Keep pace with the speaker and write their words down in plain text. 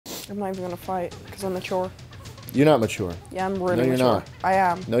I'm not even gonna fight because I'm mature. You're not mature. Yeah, I'm really mature. No, you're not. I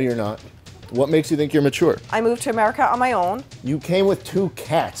am. No, you're not. What makes you think you're mature? I moved to America on my own. You came with 2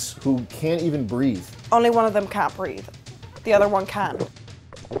 cats who can't even breathe. Only one of them can't breathe. The other one can.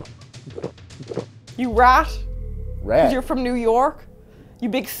 You rat. Rat? You're from New York. You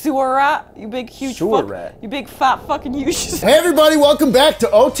big sewer rat. You big huge sewer rat. You big fat fucking huge. Hey everybody, welcome back to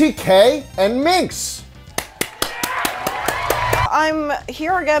OTK and Minx. I'm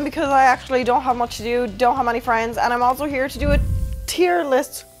here again because I actually don't have much to do, don't have many friends, and I'm also here to do a tier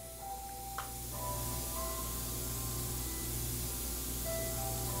list.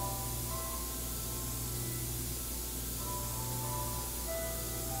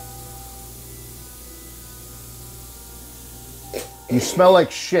 You smell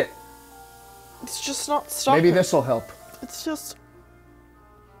like shit. It's just not stopping. Maybe this'll help. It's just...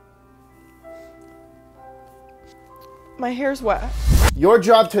 My hair's wet. Your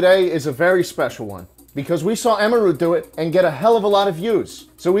job today is a very special one because we saw Emerald do it and get a hell of a lot of views.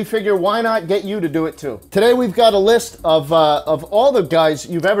 So we figure why not get you to do it too. Today we've got a list of all the guys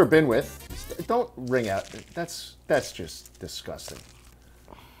you've ever been with. Don't ring out. That's just disgusting.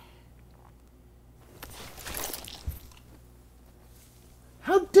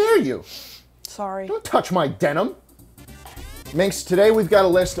 How dare you? Sorry. Don't touch my denim. Minx, today we've got a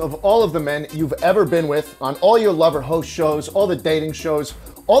list of all of the men you've ever been with on all your lover host shows, all the dating shows,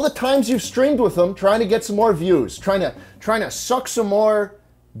 all the times you've streamed with them trying to get some more views, trying to suck some more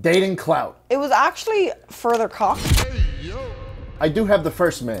dating clout. It was actually further cock. I do have the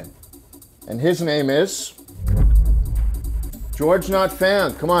first man, and his name is George Not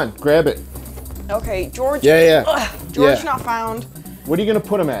Found. Come on, grab it. Okay, George. Yeah. George Yeah. Not Found. What are you gonna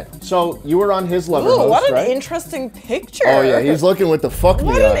put him at? So you were on his lover Ooh, host, what an right? interesting picture. Oh yeah, he's looking with the fuck me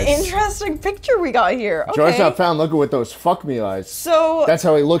What eyes. an interesting picture we got here. Okay. George Not Found looking with those fuck me eyes. So That's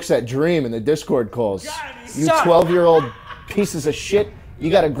how he looks at Dream in the Discord calls. You Stop. 12-year-old pieces of shit.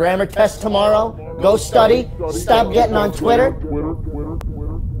 You got a grammar test tomorrow? Go study. Stop getting on Twitter.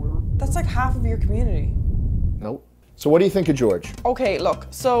 that's like half of your community. Nope. So what do you think of George? Okay, look.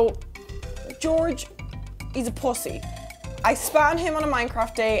 So George, he's a pussy. I spanned him on a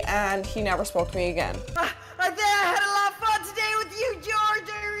Minecraft day and he never spoke to me again. I think I had a lot of fun today with you, George.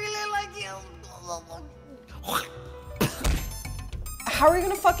 I really like you. How are you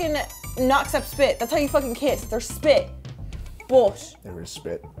gonna fucking not accept spit? That's how you fucking kiss. There's spit. But There is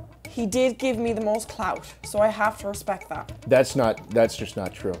spit. he did give me the most clout, so I have to respect that. That's just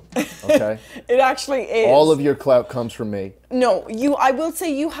not true. Okay? It actually is. All of your clout comes from me. No, I will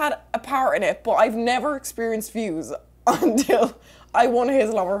say you had a part in it, but I've never experienced views until I won his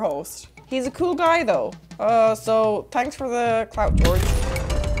lover host. He's a cool guy though. So thanks for the clout, George.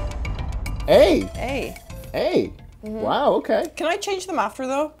 Hey! Hey. Hey! Wow, okay. Can I change them after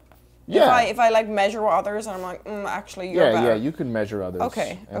though? Yeah. If I like measure others and I'm like, actually you're better. Yeah, you can measure others.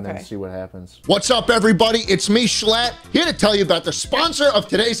 Okay, and then okay. see what happens. What's up, everybody? It's me, Schlatt, here to tell you about the sponsor of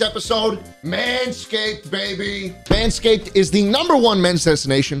today's episode, Manscaped, baby. Manscaped is the #1 men's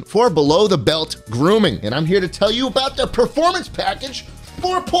destination for below-the-belt grooming, and I'm here to tell you about their Performance Package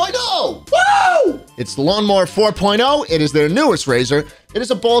 4.0. Woo! It's the Lawnmower 4.0. It is their newest razor. It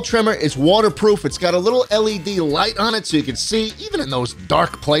is a ball trimmer. It's waterproof. It's got a little LED light on it so you can see, even in those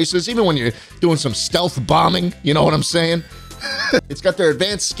dark places, even when you're doing some stealth bombing, you know what I'm saying? It's got their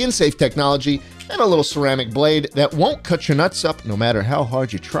advanced skin-safe technology and a little ceramic blade that won't cut your nuts up no matter how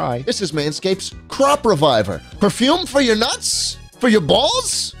hard you try. This is Manscaped's Crop Reviver. Perfume for your nuts? For your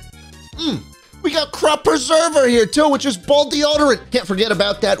balls? We got Crop Preserver here too, which is ball deodorant. Can't forget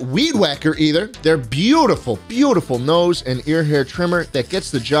about that Weed Whacker either. Their beautiful, beautiful nose and ear hair trimmer that gets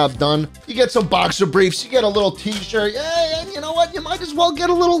the job done. You get some boxer briefs, you get a little t-shirt, and you know what? You might as well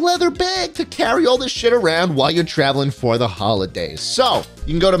get a little leather bag to carry all this shit around while you're traveling for the holidays. So,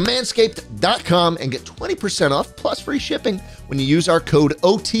 you can go to manscaped.com and get 20% off plus free shipping when you use our code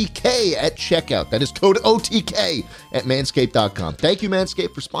OTK at checkout. That is code OTK at manscaped.com. Thank you,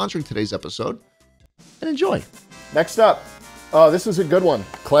 Manscaped, for sponsoring today's episode. And enjoy. Next up. Oh, this is a good one.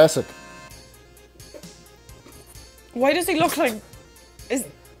 Classic. Why does he look like...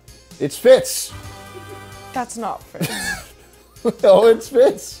 It's Fitz. That's not fair. Oh, it's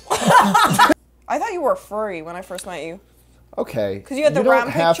Fitz. I thought you were a furry when I first met you. Okay. Because you had the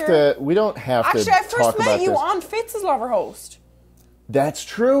ram picture. We don't have Actually, to I talk first about met you this. on Fitz's lover host. That's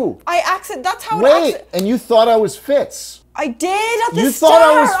true. That's how Wait, and you thought I was Fitz. I did at the You start. thought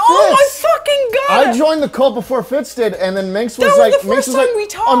I was Oh Fitz. my fucking god! I joined the cult before Fitz did, and then Minx was That was like, the Minx first was like, time we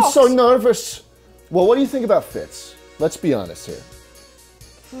I'm talked. so nervous. Well, what do you think about Fitz? Let's be honest here.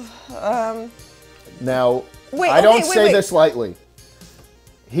 Now, Wait, I don't okay, say wait. this lightly.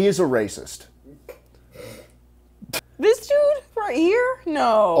 He is a racist. This dude right here?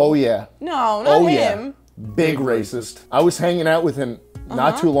 No. Oh, yeah. No, not him. Yeah. Big racist. I was hanging out with him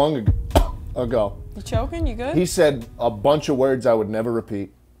not too long ago. You choking? You good? He said a bunch of words I would never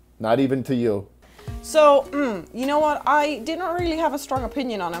repeat. Not even to you. So, you know what? I didn't really have a strong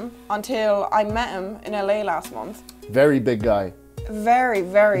opinion on him until I met him in LA last month. Very big guy. Very,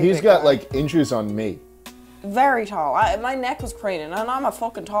 very He's big got guy. like inches on me. Very tall. My neck was craning, and I'm a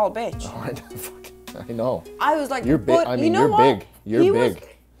fucking tall bitch. Oh, I know. I was like, you're big. but I mean, you know you're what? big. You're He big.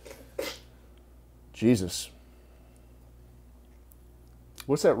 Jesus.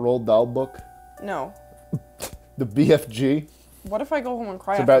 What's that Roald Dahl book? No. The BFG. What if I go home and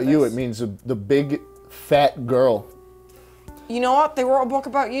cry? It's after about you. this? It means the big fat girl. You know what? They wrote a book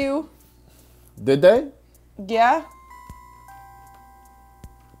about you. Did they? Yeah.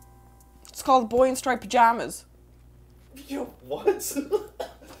 It's called Boy in Striped Pajamas. Yo, what?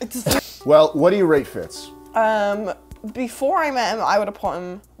 It's Well, what do you rate Fitz? before I met him, I would have put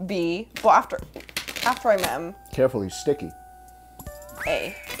him B, but after I met him, Careful, he's sticky.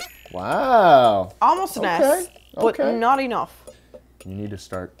 A. Wow. Almost an S, but okay. not enough. You need to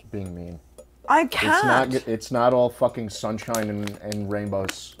start being mean. I can't. It's not all fucking sunshine and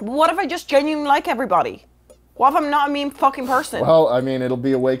rainbows. But what if I just genuinely like everybody? What if I'm not a mean fucking person? Well, I mean, it'll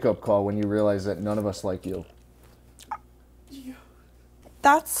be a wake-up call when you realize that none of us like you.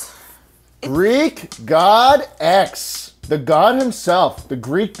 That's... Greek God X. The god himself. The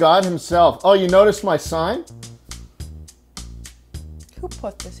Greek god himself. Oh, you noticed my sign? Who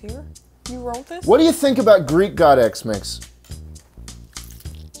put this here? You wrote this? What do you think about Greek God X, Minx?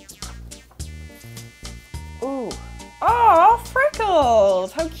 Ooh. Oh,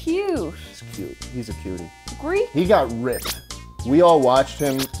 freckles! How cute. He's cute. He's a cutie. Greek? He got ripped. We all watched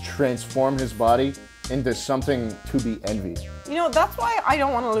him transform his body into something to be envied. You know, that's why I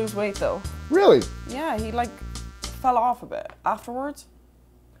don't want to lose weight, though. Really? Yeah, he, like, fell off a bit afterwards.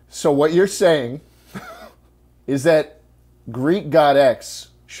 So what you're saying is that Greek God X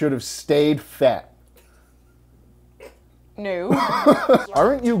should have stayed fat. No.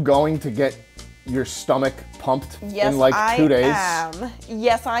 Aren't you going to get your stomach pumped Yes, in like 2 days? am.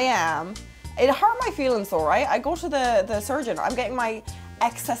 Yes, I am. It hurt my feelings though, right? I go to the surgeon. I'm getting my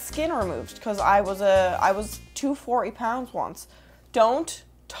excess skin removed because I was 240 pounds once. Don't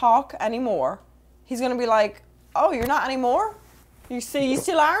talk anymore. He's gonna be like, oh, you're not anymore? You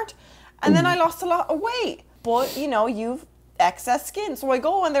still aren't? And then I lost a lot of weight. But you know, you've excess skin. So I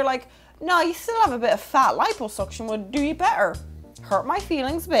go and they're like, no, you still have a bit of fat. Liposuction would do you better. Hurt my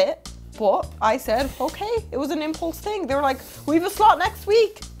feelings a bit. But I said, okay, it was an impulse thing. They were like, we have a slot next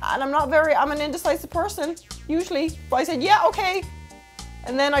week. And I'm an indecisive person, usually. But I said, yeah, okay.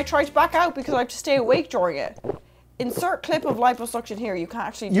 And then I tried to back out because I have to stay awake during it. Insert clip of liposuction here. You can't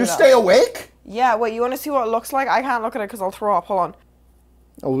actually do You that. stay awake? Yeah, wait, you want to see what it looks like? I can't look at it because I'll throw up. Hold on.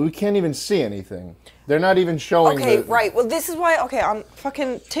 Oh, we can't even see anything. They're not even showing Okay, the... right. Well, this is why, okay, on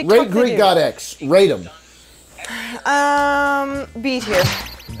fucking TikTok Rate Greek videos. God X. Rate him. B tier.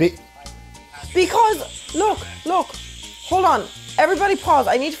 B. Because, look, hold on. Everybody pause.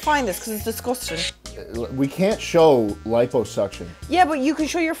 I need to find this because it's disgusting. We can't show liposuction. Yeah, but you can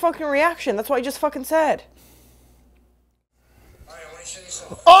show your fucking reaction. That's what I just fucking said. Alright, I want to show you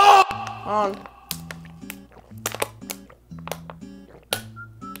something. Oh! On.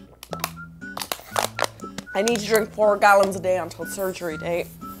 I need to drink 4 gallons a day until surgery date.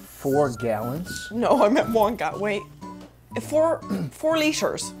 4 gallons? No, I meant 1 gallon. Wait. 4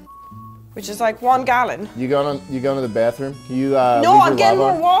 liters. Which is like 1 gallon. You going to the bathroom? You No, leave I'm your getting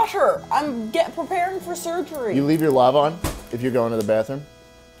lava more on? water. I'm preparing for surgery. You leave your lava on if you're going to the bathroom?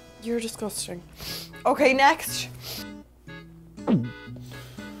 You're disgusting. Okay, next.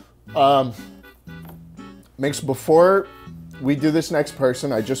 Minx, before we do this next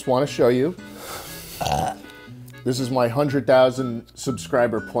person, I just want to show you. This is my 100,000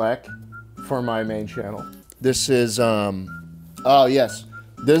 subscriber plaque for my main channel. This is, oh yes.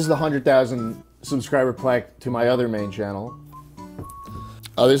 This is the 100,000 subscriber plaque to my other main channel.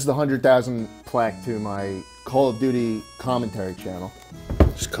 Oh, this is the 100,000 plaque to my Call of Duty commentary channel.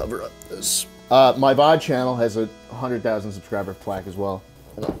 Just cover up this. My VOD channel has a 100,000 subscriber plaque as well.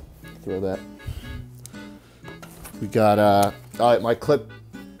 Throw that. We got my clip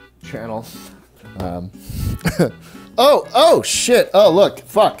channel. Oh shit! Oh look,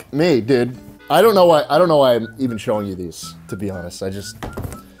 fuck me, dude. I don't know why I'm even showing you these. To be honest, I just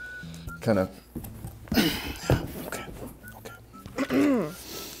kind of. Okay.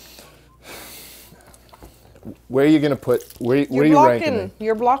 Where are you gonna put? Where are you ranking me?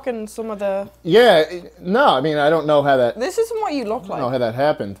 You're blocking some of the. Yeah, no. I mean, I don't know how that. This isn't what you look I like. don't know how that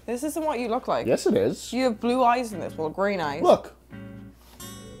happened. This isn't what you look like. Yes, it is. You have blue eyes in this. Well, green eyes. Look.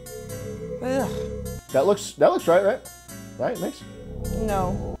 Ugh. That looks right? Right, Minx?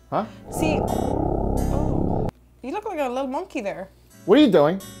 No. Huh? See. Oh. You look like a little monkey there. What are you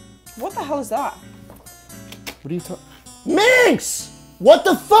doing? What the hell is that? What are you talking? Minx! What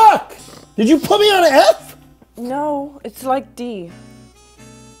the fuck? Did you put me on an F? No, it's like D.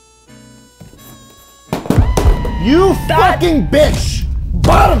 You fucking bitch!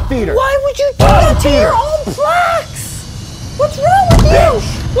 Bottom feeder! Why would you do Bottom that to feeder. your own plaques? What's wrong with you?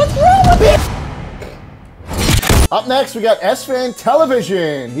 What's wrong with you? Up next, we got S-Fan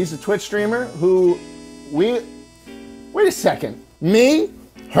Television. He's a Twitch streamer who Wait a second. Me?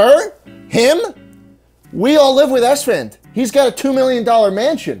 Her? Him? We all live with S-Fan. He's got a $2 million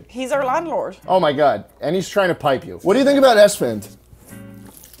mansion. He's our landlord. Oh my god. And he's trying to pipe you. What do you think about S-Fan?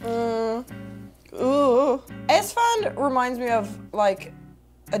 Ooh. S-Fan reminds me of, like,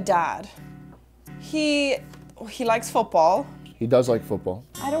 a dad. He likes football. He does like football.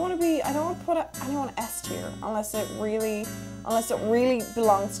 I don't want to put anyone S tier unless it really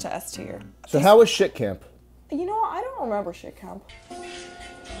belongs to S tier. So how was shit camp? You know what? I don't remember shit camp.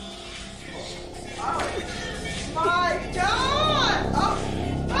 My God! Oh.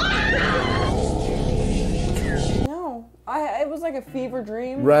 No. It was like a fever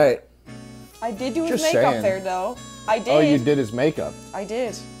dream. Right. I did do his Just makeup saying. there though. I did. Oh, you did his makeup. I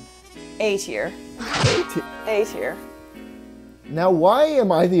did. A tier. A tier. Now, why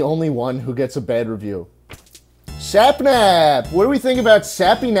am I the only one who gets a bad review? Sapnap! What do we think about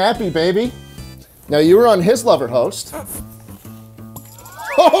Sappy Nappy, baby? Now, you were on his lover host.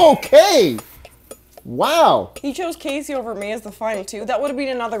 Okay! Wow. He chose Casey over me as the final two. That would have been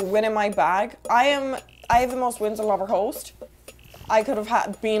another win in my bag. I have the most wins in lover host. I could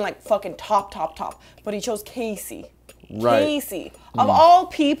have been like fucking top. But he chose Casey. Right. Casey. Of all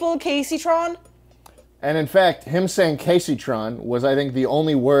people, Casey Tron. And in fact, him saying Caseytron was, I think, the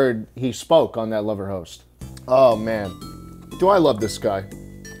only word he spoke on that lover host. Oh, man. Do I love this guy.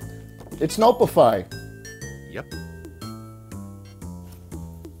 It's Nopify. Yep.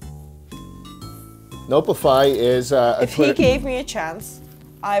 Nopify is a If he Twitter... gave me a chance,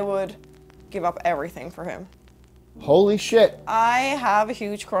 I would give up everything for him. Holy shit. I have a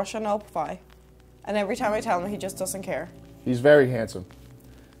huge crush on Nopify. And every time I tell him, he just doesn't care. He's very handsome.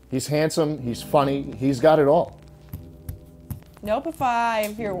 He's handsome, he's funny, he's got it all. Nopify,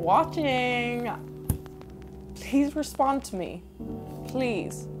 if you're watching, please respond to me.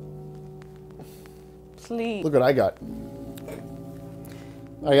 Please. Please. Look what I got.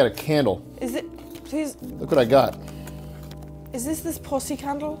 I got a candle. Is it, please, Look what I got. is this pussy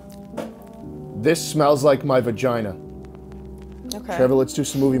candle? This smells like my vagina. Okay. Trevor, let's do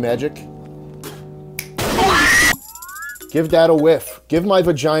some movie magic. Give that a whiff. Give my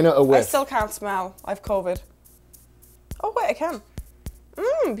vagina a I whiff. still can't smell. I've COVID. Oh wait, I can.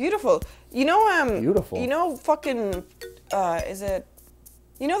 Beautiful. You know, Beautiful. You know, fucking, is it?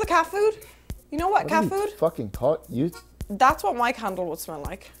 You know the cat food? You know what cat food? Fucking taught you. That's what my candle would smell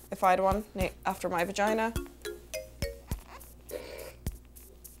like if I had one after my vagina.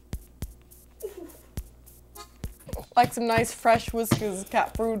 Like some nice fresh Whiskas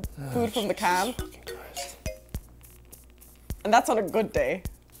cat food from the can. And that's on a good day.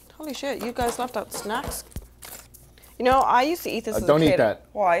 Holy shit, you guys left out snacks. You know, I used to eat this as a kid. Don't eat that.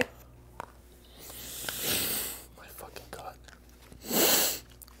 Why? My fucking god.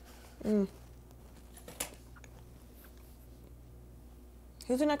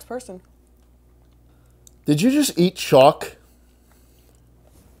 Who's the next person? Did you just eat chalk?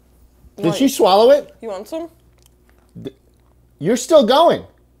 Did What? she swallow it? You want some? You're still going.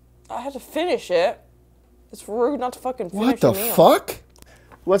 I had to finish it. It's rude not to fucking finish What the a meal. fuck?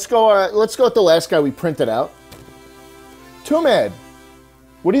 Let's go with the last guy we printed out. Tumad.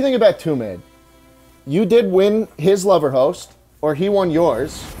 What do you think about Tumad? You did win his lover host, or he won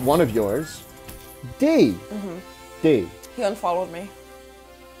yours, one of yours. D. D. He unfollowed me.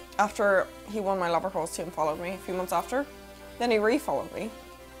 After he won my lover host, he unfollowed me a few months after. Then he refollowed me.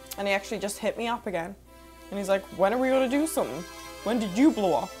 And he actually just hit me up again. And he's like, when are we gonna do something? When did you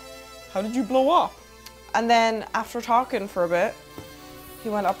blow up? How did you blow up? And then after talking for a bit, he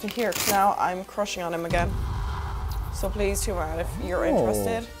went up to here. So now I'm crushing on him again. So please, Tumad, if you're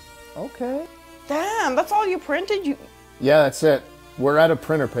interested. Okay. Damn, that's all you printed? You. Yeah, that's it. We're out of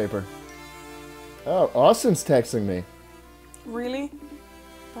printer paper. Oh, Austin's texting me. Really?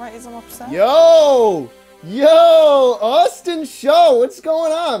 Why is I'm upset? Yo! Yo! Austin Show! What's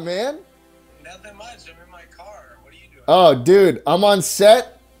going on, man? Nah, Nothing much. I'm in my car. What are you doing? Oh, dude, I'm on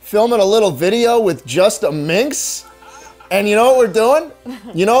set filming a little video with just a Minx. And you know what we're doing?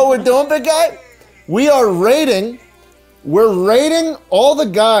 You know what we're doing, big guy? We're rating all the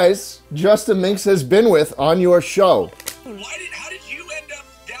guys Justin Minx has been with on your show. How did you end up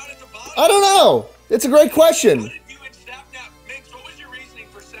down at the bottom? I don't know. It's a great question. How did you and Sapnap, Minx, what was your reasoning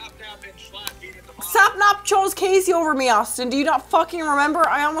for Sapnap and Schlatt being at the bottom? Sapnap chose Casey over me, Austin. Do you not fucking remember?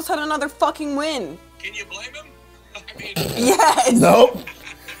 I almost had another fucking win. Can you blame him? I mean, Yes. Nope.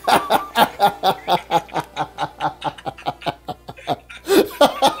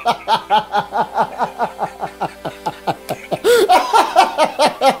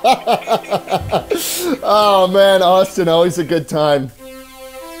 Oh man, Austin, always a good time.